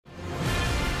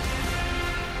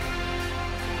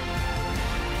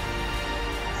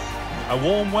A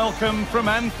warm welcome from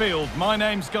Anfield. My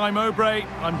name's Guy Mowbray.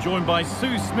 I'm joined by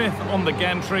Sue Smith on the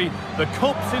gantry. The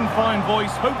Cop's in fine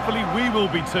voice. Hopefully we will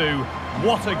be too.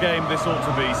 What a game this ought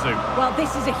to be, Sue. Well,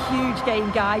 this is a huge game,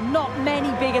 Guy. Not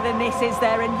many bigger than this, is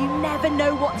there? And you never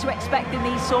know what to expect in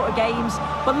these sort of games.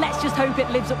 But let's just hope it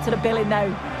lives up to the billing now.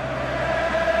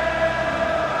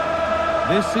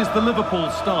 This is the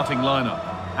Liverpool starting lineup.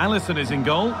 Alisson is in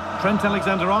goal. Trent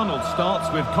Alexander-Arnold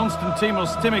starts with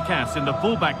Konstantinos Tsimikas in the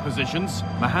fullback positions.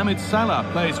 Mohamed Salah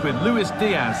plays with Luis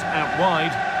Diaz out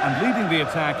wide. And leading the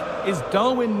attack is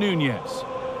Darwin Núñez.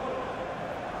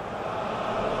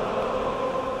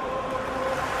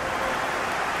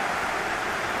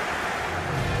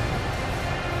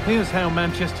 Here's how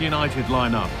Manchester United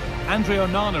line up. Andre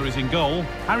Onana is in goal.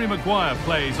 Harry Maguire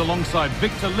plays alongside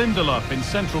Victor Lindelof in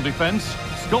central defence.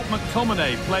 Scott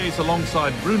McTominay plays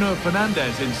alongside Bruno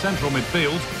Fernandes in central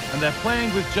midfield. And they're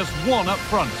playing with just one up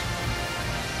front.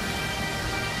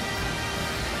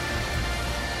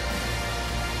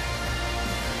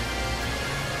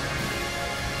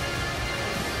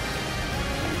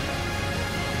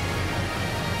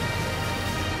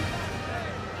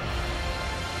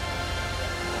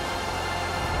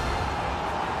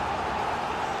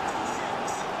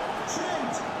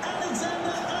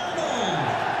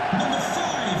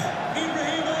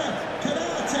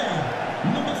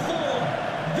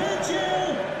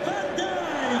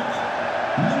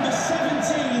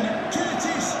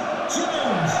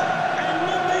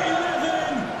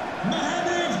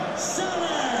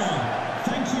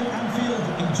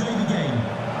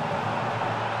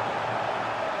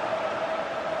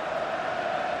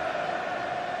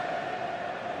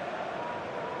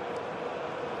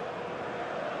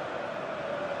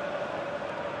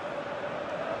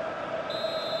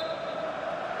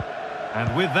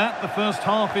 And with that, the first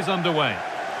half is underway.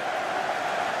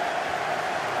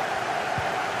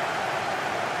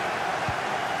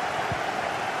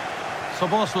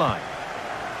 Szoboszlai.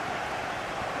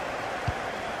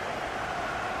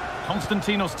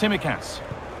 Konstantinos Tsimikas.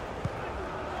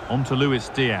 On to Luis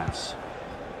Diaz.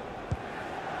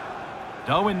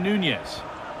 Darwin Núñez.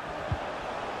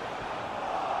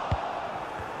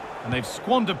 And they've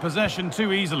squandered possession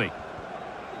too easily.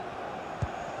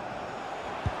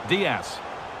 Diaz.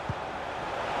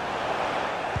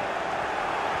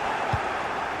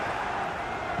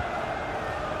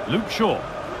 Luke Shaw.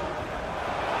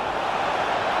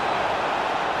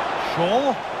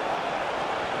 Shaw.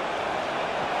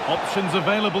 Options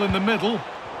available in the middle.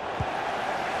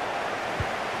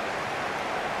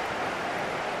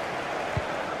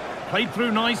 Played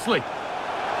through nicely.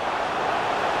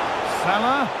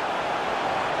 Salah.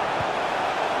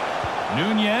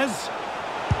 Núñez.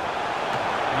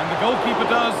 And the goalkeeper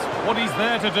does what he's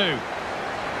there to do.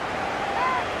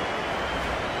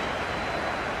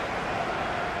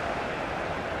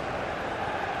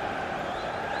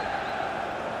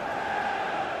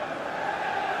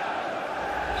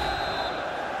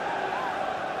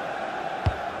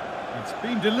 It's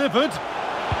been delivered,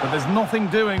 but there's nothing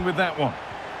doing with that one.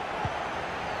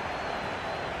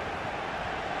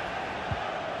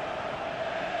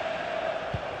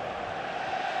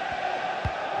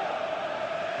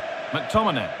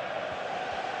 McTominay.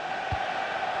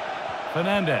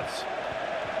 Fernandes.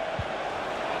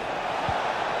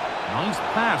 Nice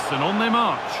pass and on they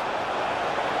march.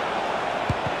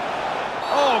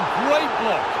 Oh, great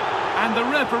block. And the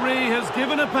referee has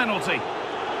given a penalty.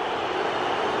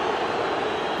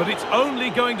 But it's only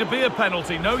going to be a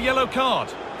penalty, no yellow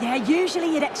card. Yeah,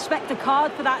 usually you'd expect a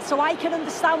card for that, so I can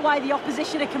understand why the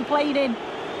opposition are complaining.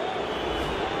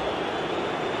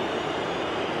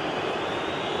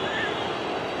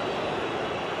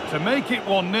 To make it 1-0,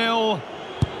 and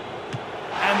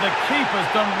the keeper's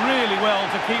done really well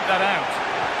to keep that out.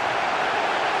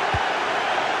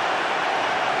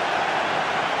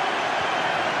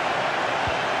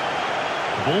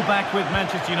 The ball back with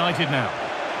Manchester United now.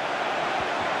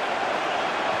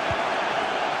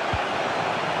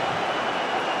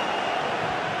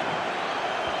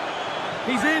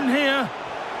 He's in here.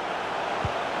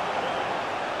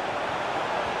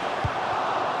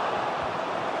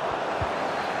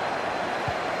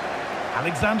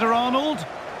 Alexander-Arnold.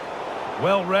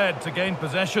 Well read to gain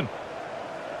possession.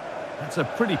 That's a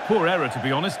pretty poor error, to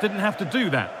be honest. Didn't have to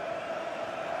do that.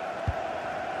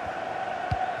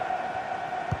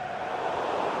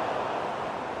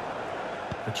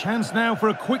 The chance now for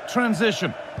a quick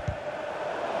transition.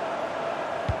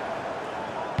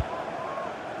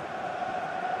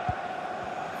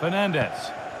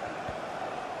 Fernandes.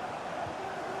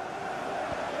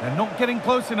 They're not getting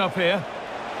close enough here.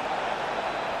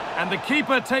 And the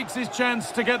keeper takes his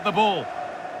chance to get the ball.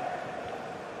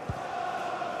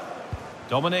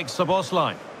 Dominic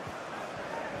Szoboszlai.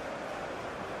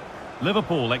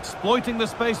 Liverpool exploiting the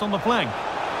space on the flank.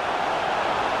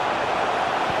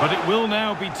 But it will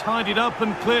now be tidied up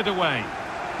and cleared away.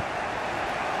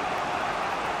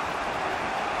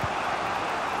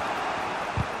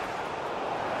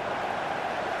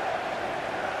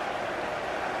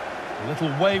 A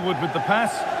little wayward with the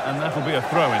pass, and that'll be a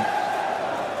throw-in.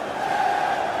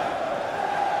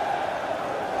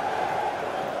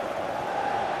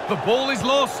 The ball is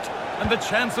lost, and the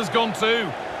chance has gone too.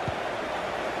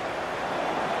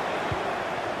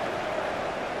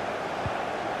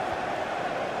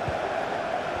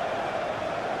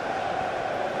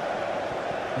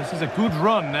 This is a good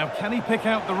run. Now, can he pick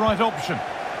out the right option?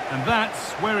 And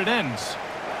that's where it ends.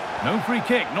 No free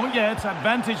kick, not yet.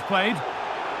 Advantage played.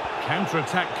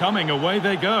 Counter-attack coming. Away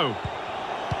they go.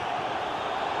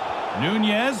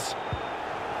 Nunez.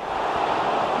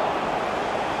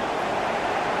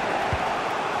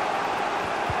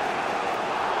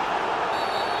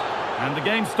 And the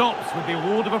game stops with the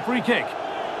award of a free kick.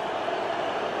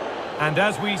 And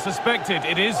as we suspected,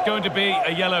 it is going to be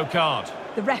a yellow card.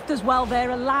 The ref does well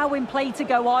there, allowing play to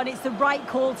go on. It's the right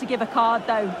call to give a card,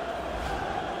 though.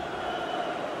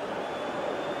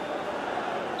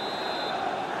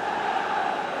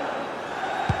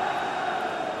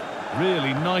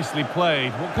 Really nicely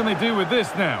played. What can they do with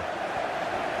this now?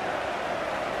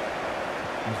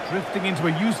 He's drifting into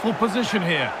a useful position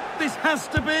here. This has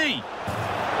to be.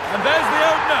 And there's the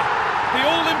opener. The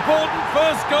all-important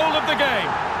first goal of the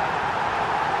game.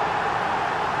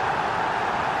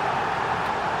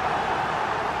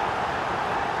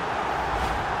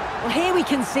 Well, here we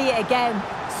can see it again.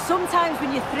 Sometimes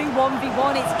when you're through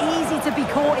 1v1, it's easy to be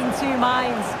caught in two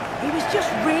minds. He was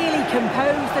just really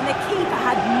composed and the keeper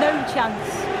had no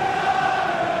chance.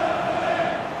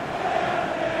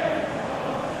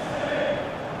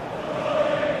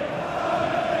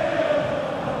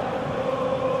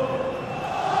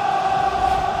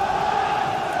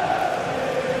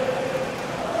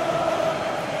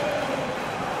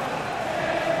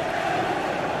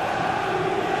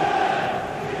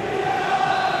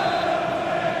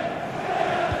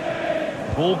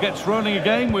 Ball gets rolling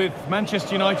again with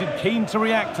Manchester United keen to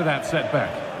react to that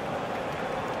setback.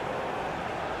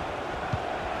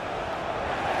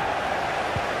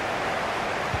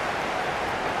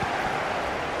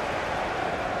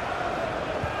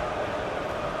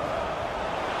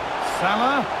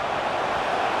 Salah.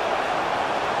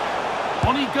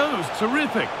 On he goes,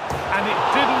 terrific. And it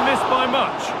didn't miss by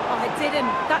much. Oh, it didn't.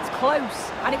 That's close.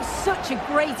 And it was such a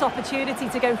great opportunity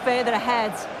to go further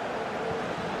ahead.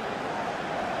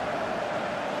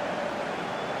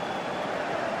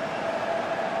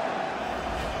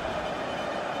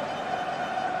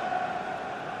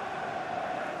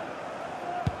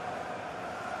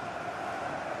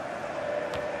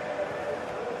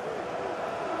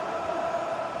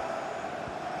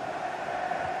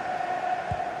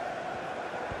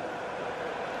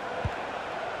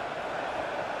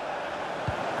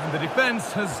 The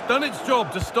defence has done its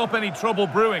job to stop any trouble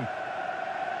brewing.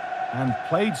 And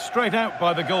played straight out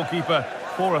by the goalkeeper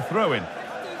for a throw-in.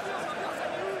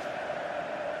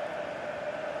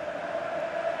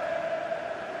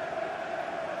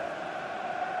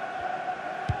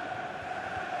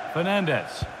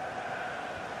 Fernandes.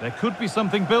 There could be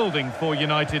something building for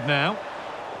United now.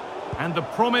 And the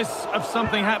promise of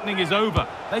something happening is over.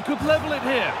 They could level it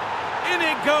here. In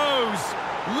it goes!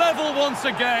 Level once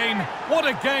again. What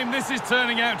a game this is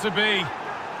turning out to be.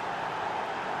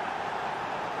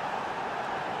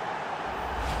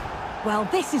 Well,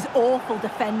 this is awful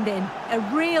defending. A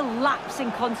real lapse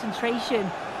in concentration.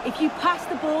 If you pass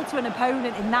the ball to an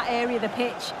opponent in that area of the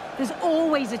pitch, there's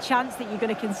always a chance that you're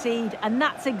going to concede, and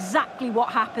that's exactly what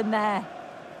happened there.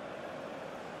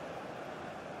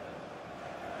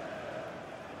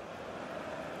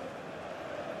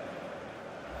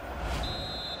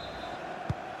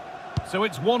 So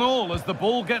it's 1-1 as the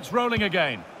ball gets rolling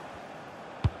again.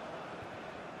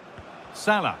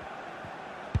 Salah.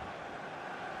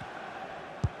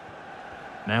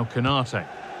 Now Konate.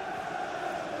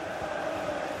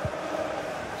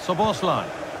 Szoboszlai.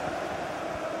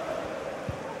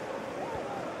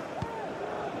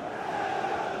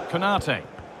 Konate.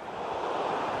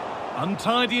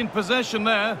 Untidy in possession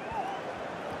there.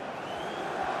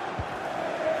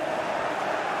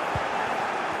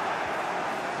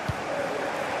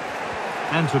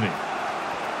 Anthony.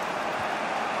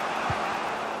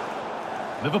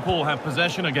 Liverpool have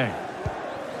possession again.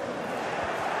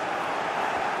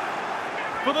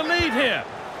 For the lead here.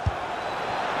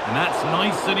 And that's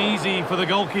nice and easy for the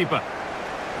goalkeeper.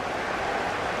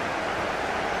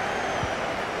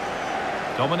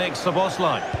 Dominic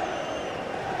Szoboszlai.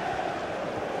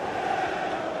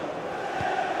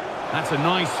 That's a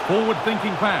nice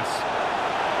forward-thinking pass.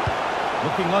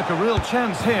 Looking like a real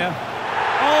chance here.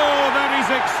 Oh, that is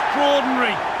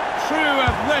extraordinary. True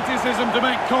athleticism to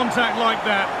make contact like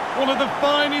that. One of the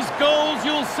finest goals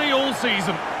you'll see all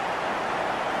season.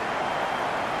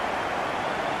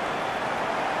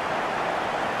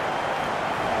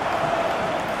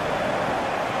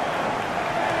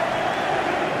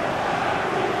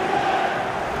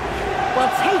 Well,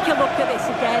 take a look at this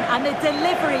again, and the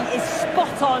delivery is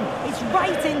spot on. It's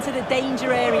right into the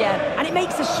danger area, and it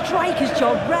makes the striker's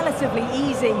job relatively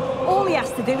easy. All he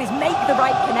has to do is make the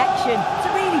right connection. It's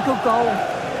a really good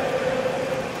goal.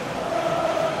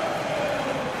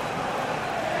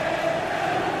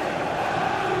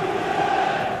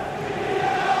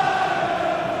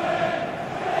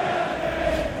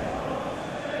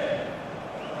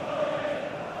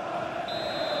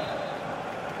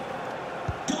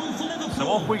 So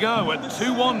off we go at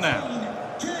 2-1 now.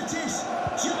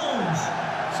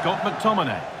 Scott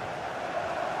McTominay.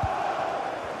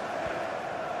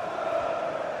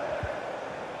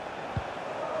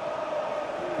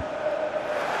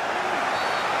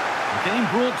 The game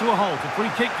brought to a halt, a free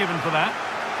kick given for that.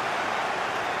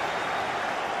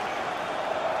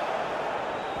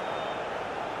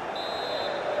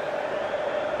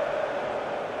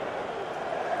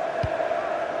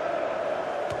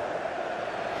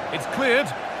 It's cleared,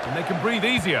 and they can breathe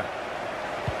easier.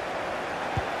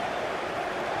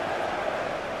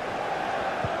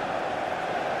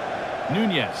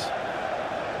 Nunez.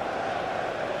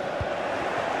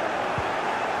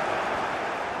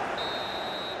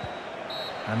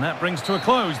 And that brings to a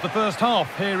close the first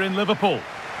half here in Liverpool.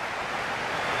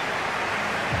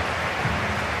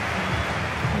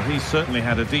 Well, he's certainly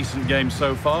had a decent game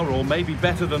so far, or maybe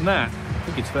better than that. I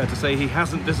think it's fair to say he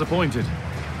hasn't disappointed.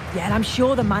 Yeah, and I'm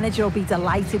sure the manager will be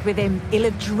delighted with him. He'll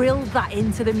have drilled that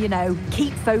into them, you know.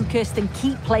 Keep focused and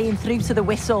keep playing through to the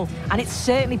whistle. And it's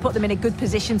certainly put them in a good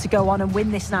position to go on and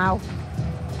win this now.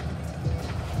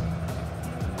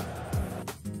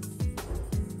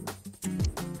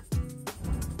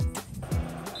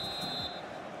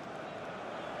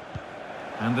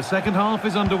 And the second half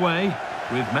is underway,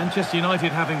 with Manchester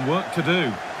United having work to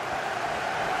do.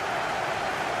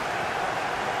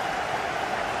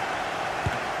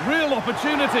 Real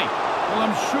opportunity. Well,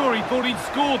 I'm sure he thought he'd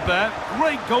scored there.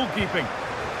 Great goalkeeping.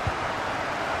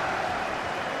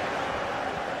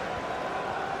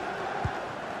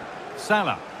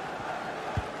 Salah.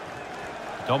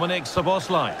 Dominic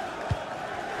Szoboszlai.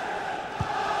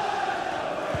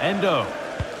 Endo.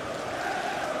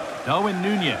 Darwin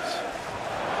Nunez.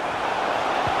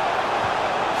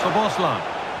 Szoboszlai.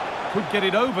 Could get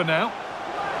it over now.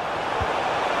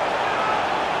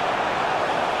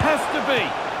 Has to be.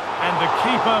 And the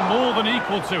keeper more than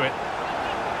equal to it.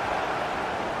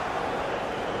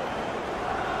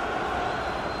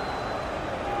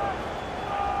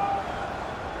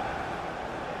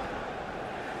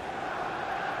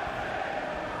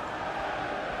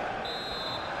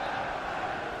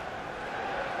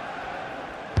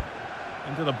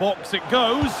 Into the box it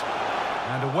goes.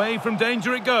 And away from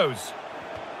danger it goes.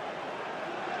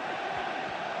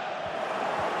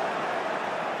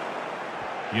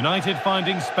 United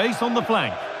finding space on the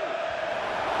flank.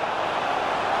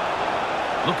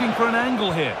 Looking for an angle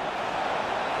here.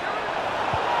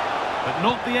 But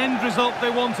not the end result they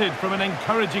wanted from an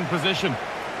encouraging position.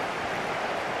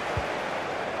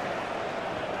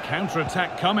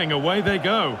 Counter-attack coming, away they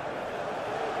go.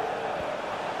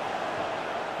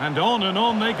 And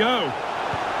on they go.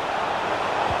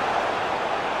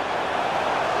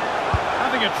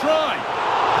 Having a try.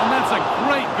 And that's a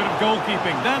great bit of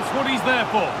goalkeeping. That's what he's there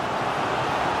for.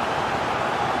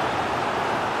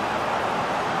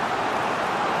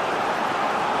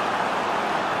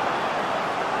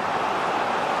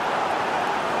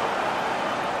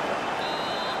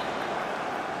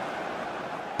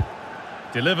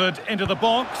 Delivered into the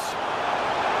box.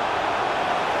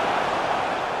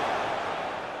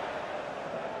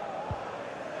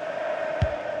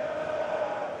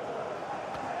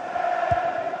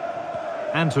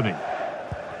 Anthony.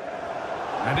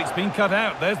 And it's been cut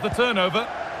out. There's the turnover.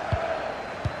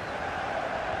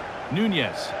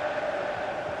 Nunez.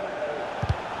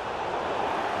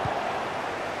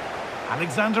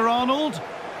 Alexander-Arnold.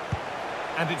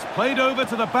 And it's played over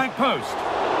to the back post.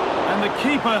 And the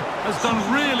keeper has done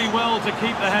really well to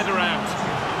keep the header out.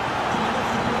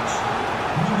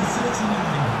 Number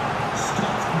 39,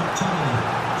 Scott McTominay,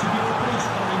 to be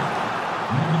replaced by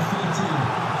number 13,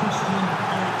 Christian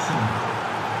Eriksen.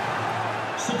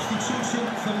 Substitution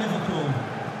for Liverpool,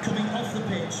 coming off the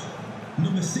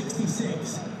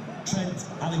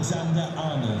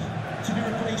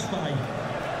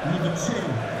Number 2,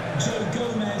 Joe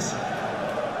Gomez.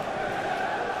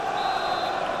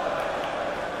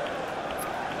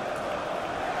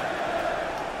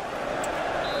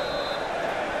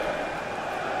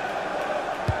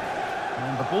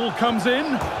 And the ball comes in.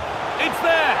 It's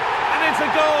there, and it's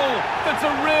a goal. That's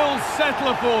a real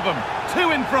settler for them.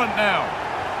 2 in front now.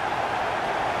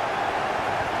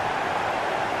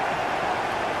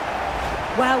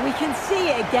 Well, we can see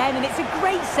it again, and it's a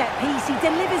great set piece. He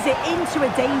delivers it into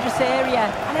a dangerous area,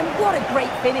 and then what a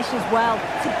great finish as well.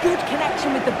 It's a good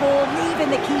connection with the ball, leaving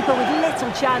the keeper with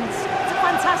little chance. It's a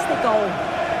fantastic goal.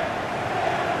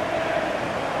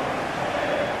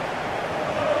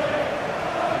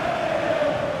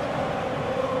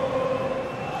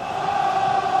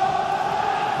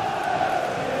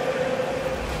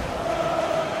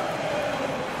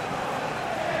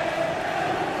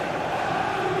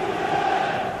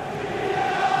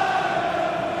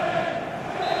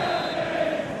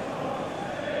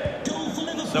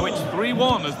 So it's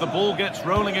 3-1 as the ball gets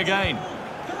rolling again.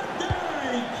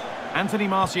 Anthony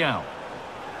Martial.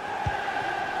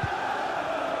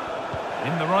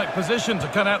 In the right position to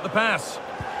cut out the pass.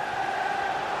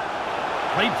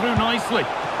 Played through nicely.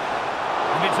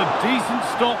 And it's a decent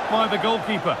stop by the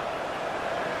goalkeeper.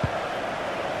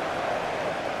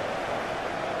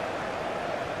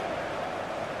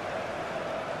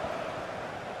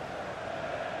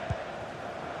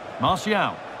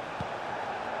 Martial.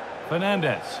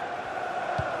 Fernandez.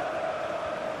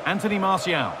 Anthony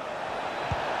Martial.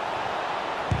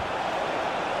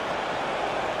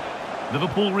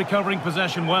 Liverpool recovering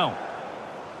possession well.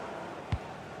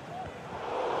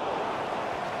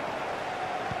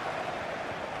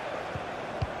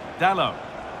 Dalot.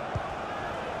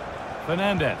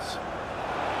 Fernandez.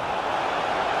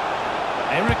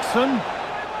 Eriksson.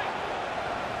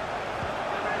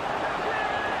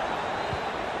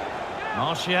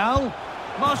 Martial.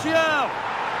 Martial!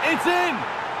 It's in!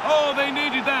 Oh, they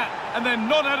needed that, and they're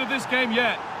not out of this game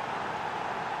yet.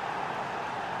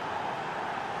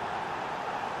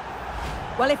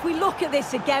 Well, if we look at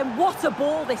this again, what a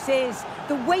ball this is.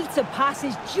 The weighted pass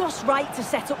is just right to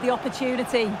set up the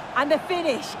opportunity. And the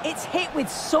finish, it's hit with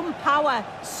some power,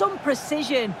 some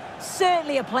precision.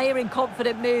 Certainly a player in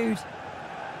confident mood.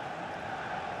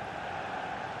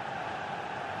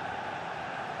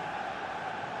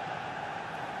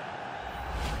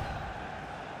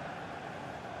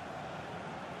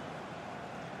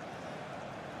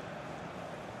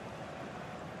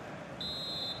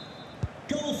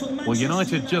 Well,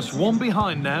 United just 1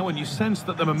 behind now, and you sense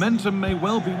that the momentum may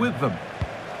well be with them.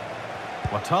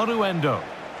 Wataru Endo.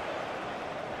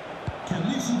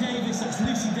 Lucy Davis, that's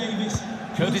Lucy Davis.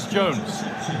 Curtis Jones.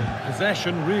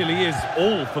 Possession really is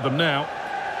all for them now.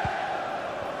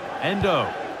 Endo.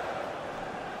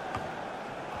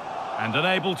 And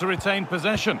unable to retain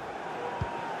possession.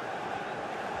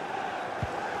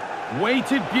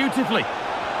 Weighted beautifully.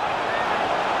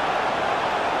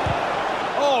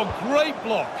 Oh, great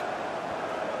block.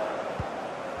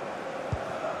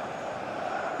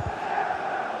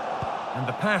 And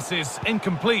the pass is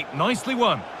incomplete. Nicely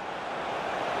won.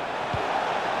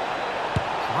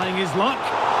 Trying his luck.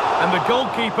 And the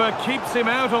goalkeeper keeps him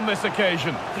out on this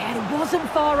occasion. Yeah, he wasn't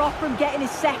far off from getting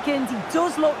his second. He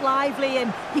does look lively,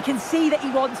 and you can see that he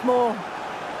wants more.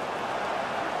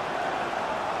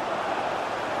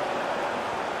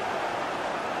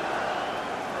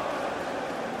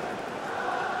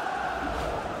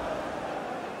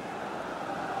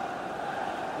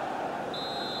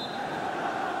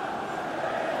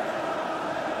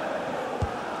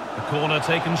 Corner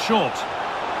taken short.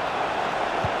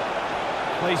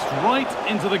 Placed right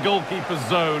into the goalkeeper's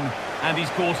zone, and he's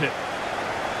caught it.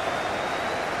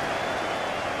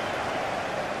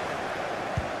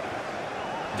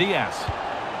 Diaz.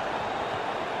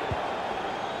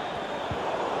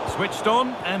 Switched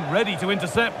on and ready to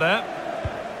intercept there.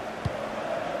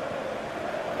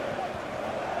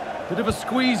 Bit of a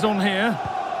squeeze on here.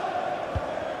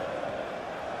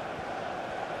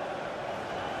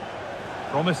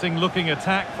 Promising looking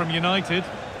attack from United.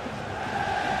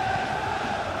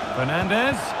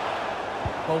 Fernandez.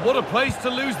 Well, what a place to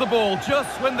lose the ball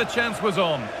just when the chance was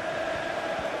on.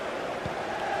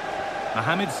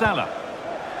 Mohamed Salah.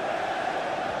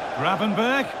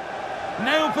 Gravenberg.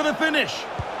 Now for the finish.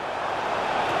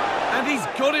 And he's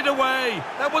got it away.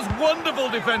 That was wonderful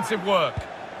defensive work.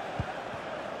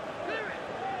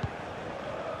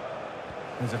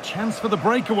 There's a chance for the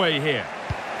breakaway here.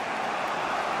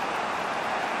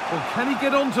 Well, can he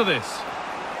get onto this?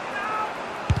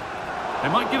 They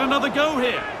might get another go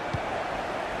here.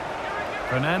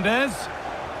 Fernandez.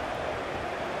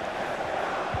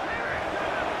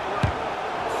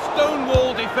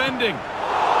 Stonewall defending.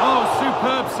 Oh,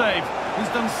 superb save. He's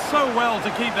done so well to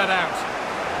keep that out.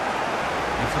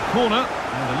 It's a corner,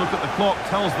 and a look at the clock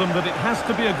tells them that it has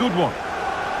to be a good one.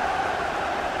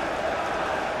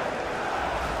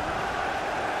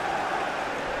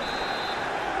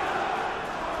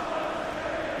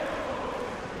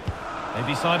 They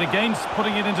decide against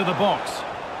putting it into the box.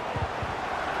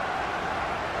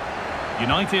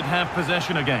 United have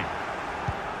possession again.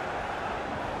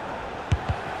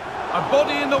 A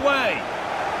body in the way.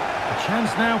 A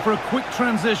chance now for a quick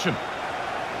transition.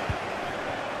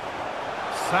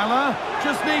 Salah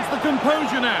just needs the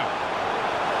composure now.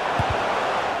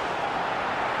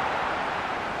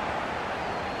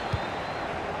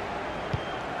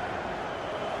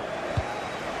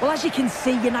 Well, as you can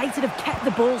see, United have kept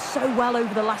the ball so well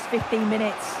over the last 15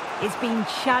 minutes. It's been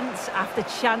chance after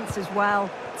chance as well.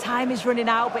 Time is running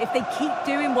out, but if they keep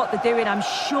doing what they're doing, I'm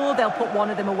sure they'll put one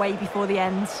of them away before the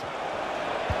end.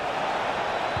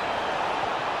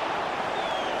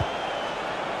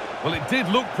 Well, it did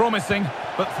look promising,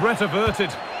 but threat averted.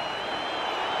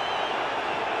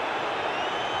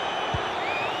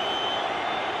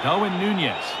 Darwin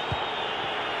Núñez.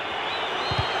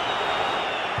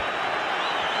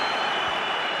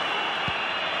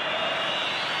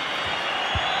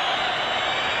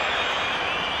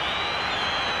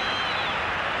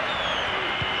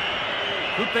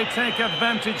 Could they take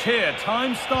advantage here?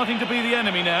 Time's starting to be the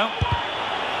enemy now.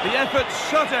 The effort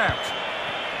shut out.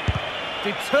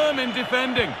 Determined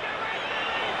defending.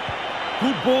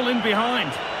 Good ball in behind.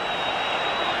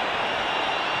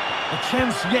 A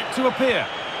chance yet to appear.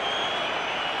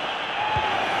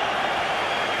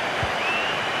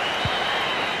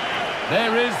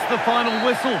 There is the final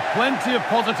whistle. Plenty of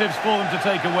positives for them to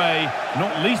take away,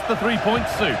 not least the 3-point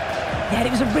suit. Yeah, it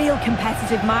was a real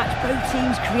competitive match. Both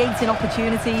teams creating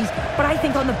opportunities, but I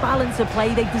think on the balance of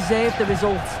play, they deserved the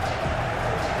result.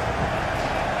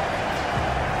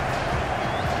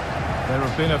 There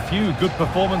have been a few good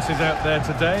performances out there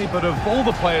today, but of all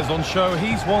the players on show,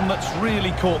 he's one that's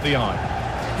really caught the eye.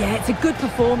 Yeah, it's a good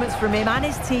performance from him and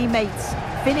his teammates.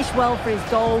 Finished well for his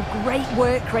goal, great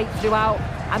work rate throughout.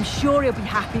 I'm sure he'll be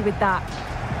happy with that.